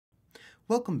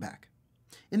Welcome back.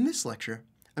 In this lecture,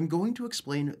 I'm going to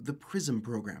explain the PRISM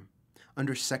program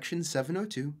under Section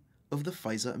 702 of the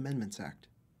FISA Amendments Act.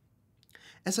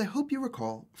 As I hope you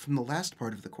recall from the last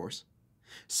part of the course,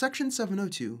 Section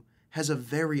 702 has a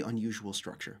very unusual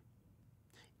structure.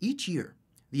 Each year,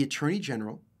 the Attorney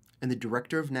General and the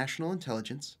Director of National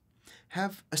Intelligence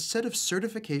have a set of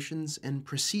certifications and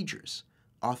procedures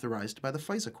authorized by the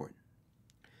FISA Court.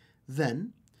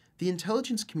 Then, the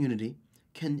intelligence community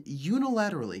can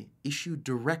unilaterally issue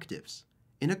directives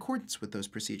in accordance with those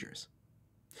procedures.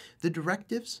 The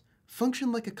directives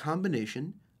function like a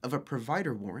combination of a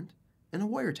provider warrant and a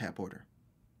wiretap order.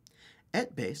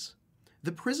 At base,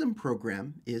 the PRISM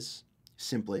program is,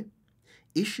 simply,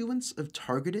 issuance of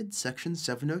targeted Section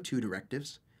 702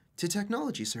 directives to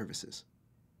technology services.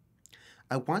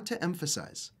 I want to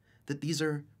emphasize that these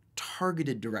are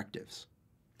targeted directives.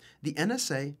 The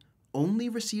NSA only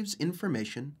receives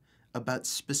information about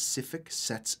specific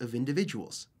sets of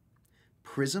individuals.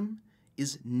 PRISM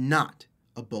is not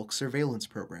a bulk surveillance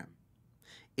program.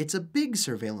 It's a big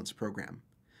surveillance program,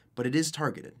 but it is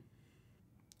targeted.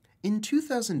 In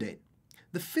 2008,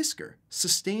 the FISA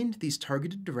sustained these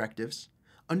targeted directives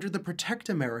under the Protect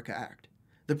America Act,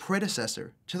 the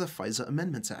predecessor to the FISA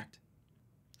Amendments Act.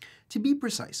 To be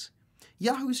precise,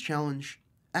 Yahoo's challenge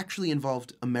actually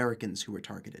involved Americans who were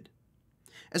targeted.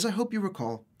 As I hope you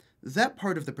recall, that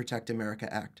part of the Protect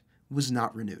America Act was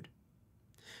not renewed.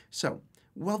 So,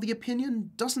 while the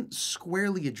opinion doesn't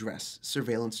squarely address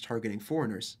surveillance targeting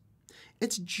foreigners,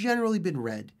 it's generally been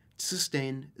read to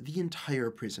sustain the entire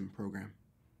PRISM program.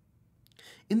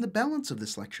 In the balance of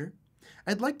this lecture,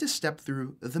 I'd like to step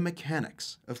through the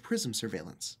mechanics of PRISM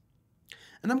surveillance,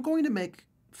 and I'm going to make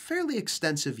fairly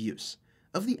extensive use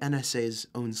of the NSA's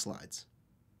own slides.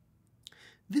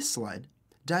 This slide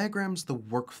diagrams the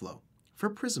workflow for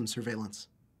PRISM surveillance.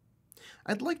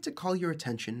 I'd like to call your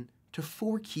attention to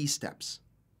 4 key steps.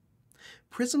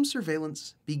 PRISM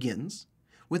surveillance begins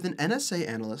with an NSA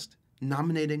analyst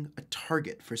nominating a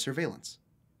target for surveillance.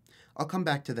 I'll come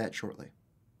back to that shortly.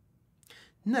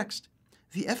 Next,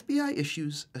 the FBI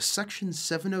issues a Section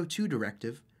 702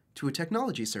 directive to a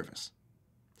technology service.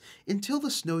 Until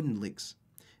the Snowden leaks,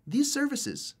 these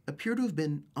services appear to have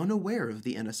been unaware of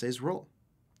the NSA's role.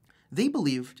 They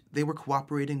believed they were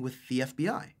cooperating with the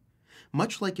FBI,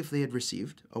 much like if they had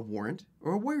received a warrant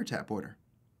or a wiretap order.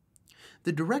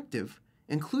 The directive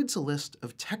includes a list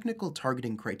of technical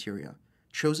targeting criteria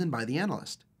chosen by the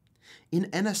analyst. In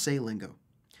NSA lingo,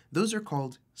 those are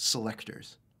called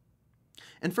selectors.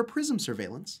 And for PRISM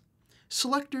surveillance,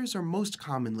 selectors are most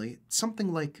commonly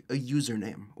something like a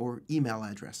username or email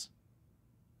address.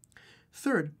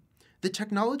 Third, the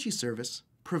technology service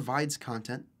provides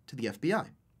content to the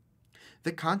FBI.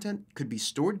 The content could be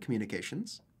stored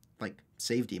communications, like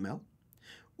saved email,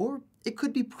 or it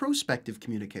could be prospective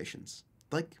communications,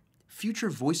 like future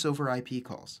voice-over IP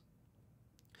calls.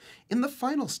 In the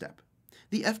final step,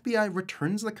 the FBI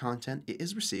returns the content it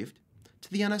has received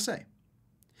to the NSA.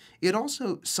 It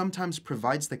also sometimes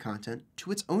provides the content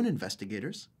to its own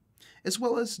investigators, as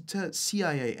well as to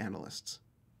CIA analysts.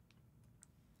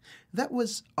 That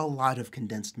was a lot of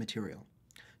condensed material,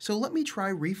 so let me try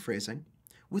rephrasing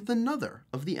with another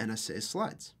of the NSA's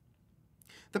slides.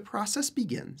 The process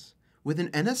begins with an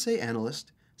NSA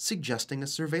analyst suggesting a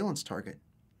surveillance target,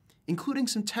 including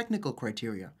some technical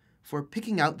criteria for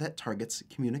picking out that target's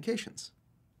communications.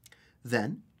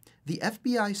 Then, the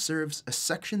FBI serves a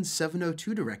Section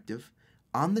 702 directive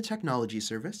on the technology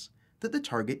service that the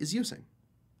target is using.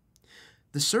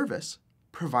 The service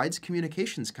provides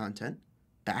communications content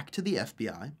back to the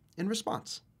FBI in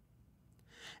response.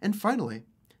 And finally,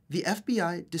 the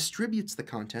FBI distributes the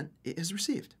content it has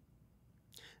received.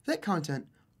 That content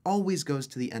always goes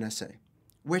to the NSA,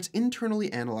 where it's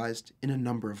internally analyzed in a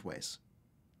number of ways.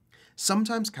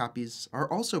 Sometimes copies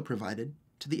are also provided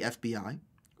to the FBI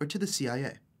or to the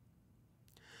CIA.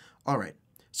 All right,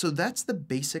 so that's the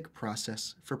basic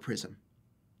process for PRISM.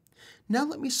 Now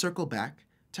let me circle back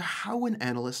to how an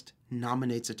analyst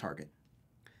nominates a target.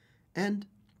 And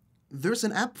there's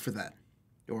an app for that,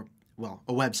 or, well,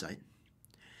 a website.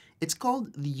 It's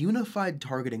called the Unified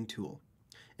Targeting Tool,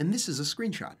 and this is a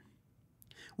screenshot.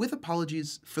 With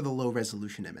apologies for the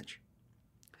low-resolution image.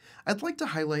 I'd like to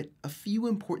highlight a few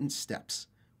important steps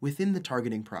within the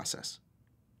targeting process.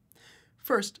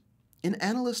 First, an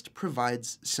analyst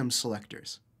provides some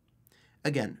selectors.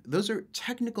 Again, those are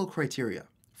technical criteria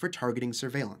for targeting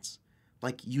surveillance,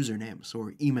 like usernames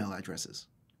or email addresses.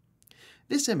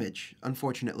 This image,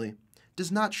 unfortunately,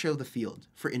 does not show the field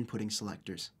for inputting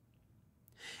selectors.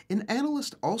 An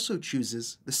analyst also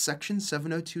chooses the Section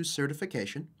 702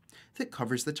 certification that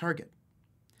covers the target.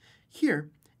 Here,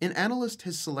 an analyst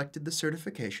has selected the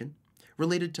certification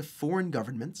related to foreign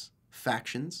governments,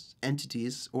 factions,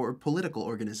 entities, or political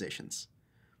organizations.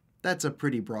 That's a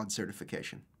pretty broad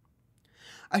certification.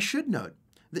 I should note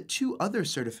that 2 other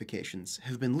certifications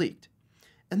have been leaked,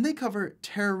 and they cover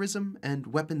terrorism and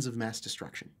weapons of mass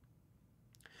destruction.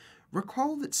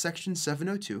 Recall that Section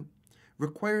 702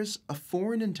 requires a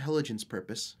foreign intelligence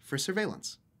purpose for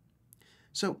surveillance.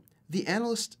 So the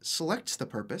analyst selects the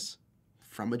purpose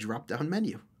from a drop-down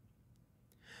menu.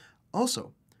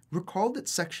 Also, recall that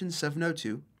Section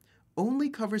 702 only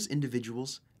covers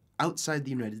individuals outside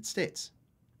the United States,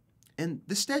 and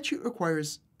the statute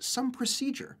requires some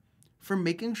procedure for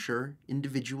making sure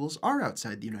individuals are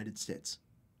outside the United States.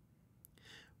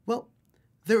 Well,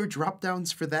 there are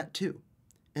drop-downs for that too,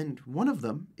 and one of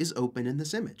them is open in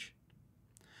this image.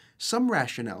 Some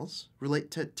rationales relate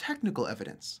to technical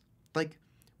evidence, like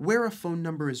where a phone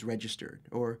number is registered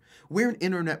or where an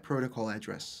internet protocol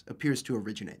address appears to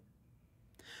originate.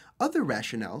 Other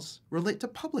rationales relate to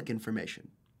public information,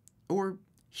 or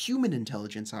human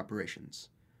intelligence operations,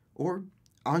 or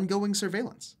ongoing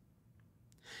surveillance.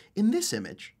 In this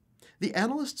image, the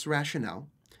analyst's rationale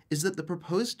is that the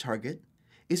proposed target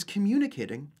is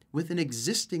communicating with an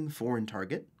existing foreign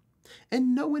target,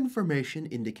 and no information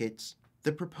indicates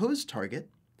the proposed target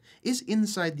is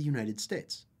inside the United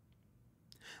States.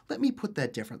 Let me put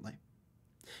that differently.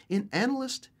 An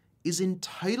analyst is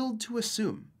entitled to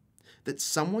assume that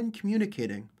someone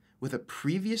communicating with a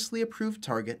previously approved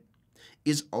target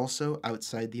is also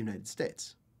outside the United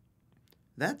States.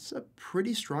 That's a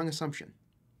pretty strong assumption.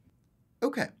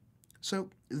 Okay, so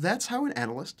that's how an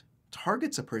analyst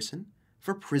targets a person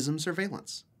for PRISM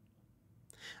surveillance.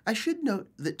 I should note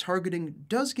that targeting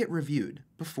does get reviewed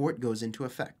before it goes into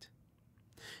effect.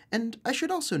 And I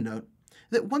should also note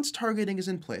that once targeting is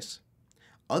in place,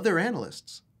 other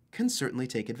analysts can certainly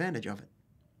take advantage of it.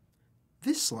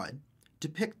 This slide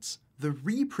depicts the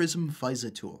re-PRISM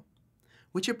FISA tool,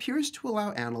 which appears to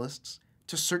allow analysts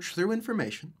to search through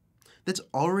information that's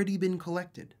already been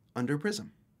collected under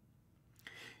PRISM.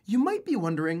 You might be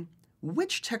wondering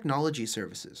which technology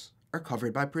services are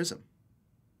covered by PRISM.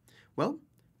 Well,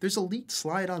 there's a leaked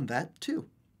slide on that too.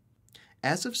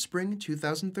 As of spring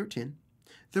 2013,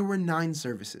 there were 9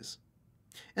 services,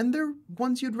 and they're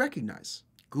ones you'd recognize: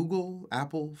 Google,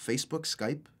 Apple, Facebook,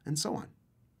 Skype, and so on.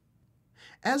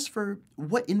 As for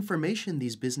what information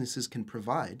these businesses can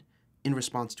provide in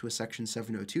response to a Section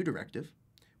 702 directive,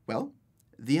 well,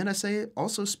 the NSA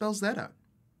also spells that out.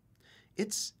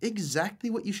 It's exactly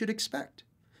what you should expect: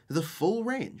 the full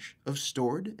range of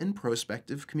stored and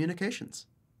prospective communications.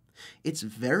 It's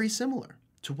very similar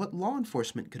to what law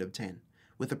enforcement could obtain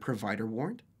with a provider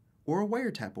warrant or a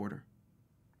wiretap order.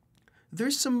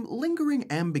 There's some lingering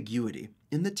ambiguity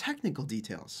in the technical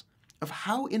details of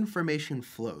how information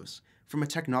flows from a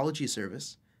technology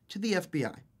service to the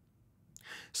FBI.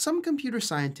 Some computer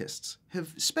scientists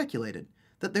have speculated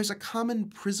that there's a common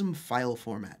PRISM file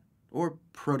format, or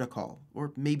protocol,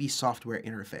 or maybe software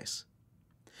interface.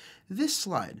 This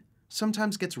slide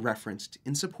sometimes gets referenced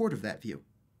in support of that view.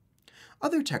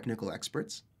 Other technical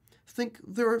experts think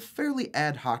there are fairly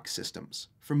ad hoc systems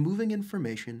for moving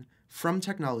information from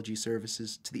technology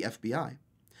services to the FBI,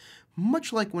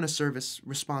 much like when a service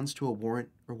responds to a warrant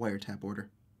or wiretap order.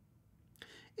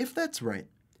 If that's right,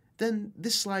 then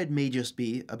this slide may just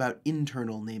be about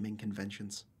internal naming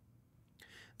conventions.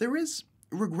 There is,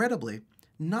 regrettably,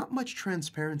 not much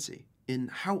transparency in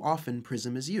how often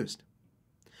PRISM is used.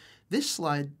 This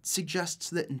slide suggests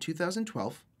that in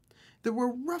 2012, there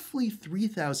were roughly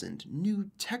 3,000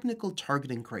 new technical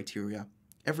targeting criteria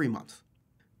every month.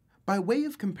 By way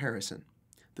of comparison,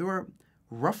 there are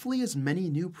roughly as many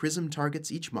new PRISM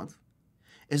targets each month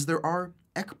as there are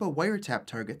ECPA wiretap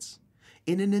targets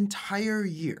in an entire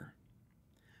year.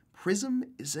 PRISM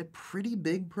is a pretty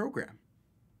big program.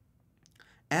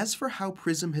 As for how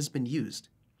PRISM has been used,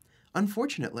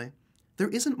 unfortunately, there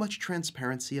isn't much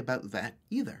transparency about that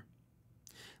either.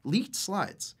 Leaked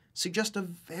slides suggest a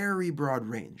very broad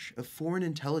range of foreign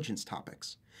intelligence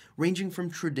topics, ranging from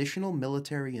traditional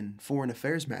military and foreign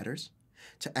affairs matters,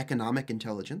 to economic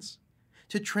intelligence,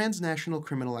 to transnational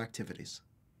criminal activities.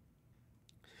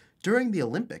 During the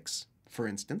Olympics, for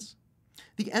instance,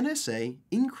 the NSA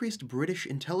increased British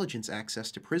intelligence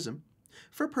access to PRISM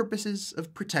for purposes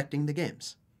of protecting the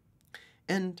games.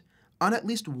 And on at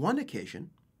least one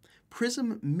occasion,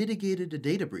 PRISM mitigated a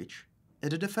data breach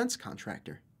at a defense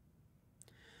contractor.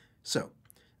 So,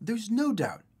 there's no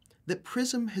doubt that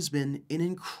PRISM has been an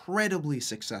incredibly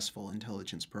successful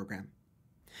intelligence program.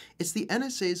 It's the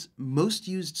NSA's most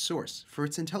used source for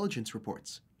its intelligence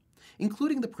reports,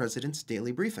 including the President's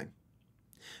daily briefing.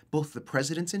 Both the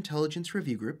President's Intelligence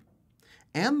Review Group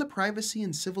and the Privacy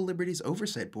and Civil Liberties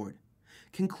Oversight Board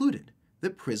concluded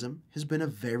that PRISM has been a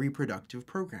very productive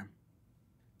program.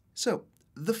 So,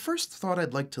 the first thought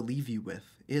I'd like to leave you with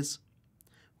is,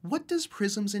 what does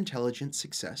PRISM's intelligence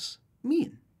success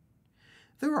mean?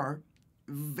 There are,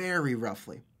 very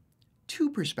roughly, two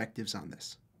perspectives on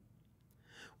this.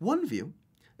 One view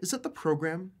is that the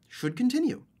program should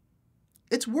continue.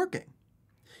 It's working.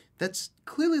 That's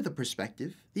clearly the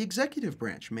perspective the executive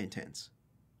branch maintains.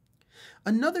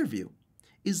 Another view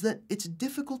is that it's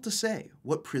difficult to say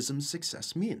what PRISM's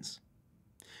success means.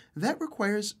 That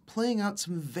requires playing out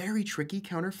some very tricky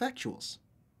counterfactuals.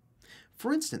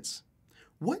 For instance,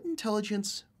 what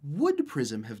intelligence would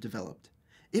PRISM have developed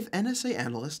if NSA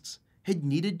analysts had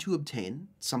needed to obtain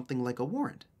something like a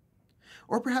warrant?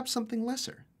 Or perhaps something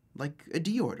lesser, like a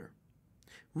D order?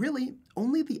 Really,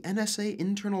 only the NSA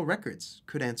internal records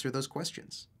could answer those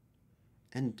questions.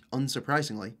 And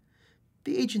unsurprisingly,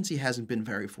 the agency hasn't been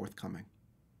very forthcoming.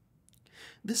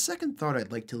 The second thought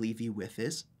I'd like to leave you with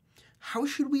is, how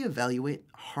should we evaluate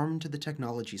harm to the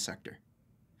technology sector?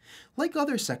 Like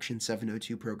other Section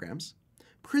 702 programs,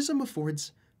 PRISM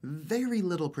affords very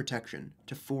little protection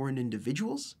to foreign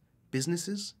individuals,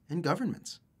 businesses, and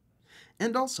governments.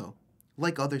 And also,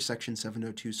 like other Section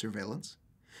 702 surveillance,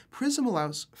 PRISM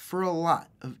allows for a lot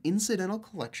of incidental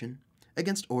collection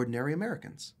against ordinary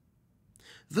Americans.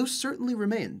 Those certainly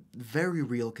remain very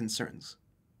real concerns.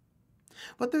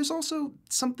 But there's also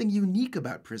something unique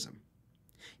about PRISM.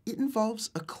 It involves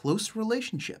a close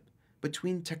relationship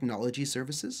between technology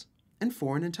services and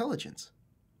foreign intelligence.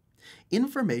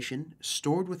 Information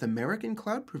stored with American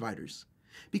cloud providers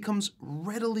becomes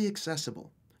readily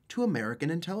accessible to American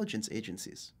intelligence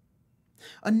agencies.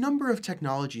 A number of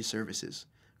technology services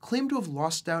claim to have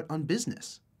lost out on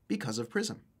business because of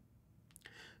PRISM.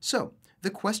 So,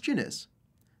 the question is,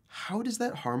 how does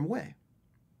that harm weigh?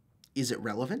 Is it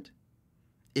relevant?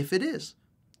 If it is,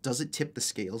 does it tip the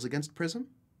scales against PRISM?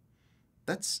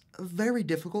 That's a very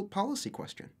difficult policy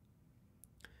question.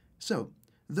 So,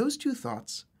 those two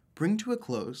thoughts bring to a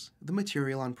close the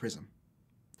material on PRISM.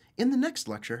 In the next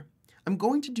lecture, I'm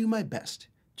going to do my best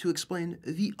to explain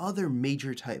the other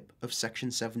major type of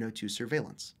Section 702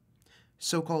 surveillance,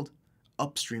 so-called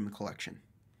upstream collection.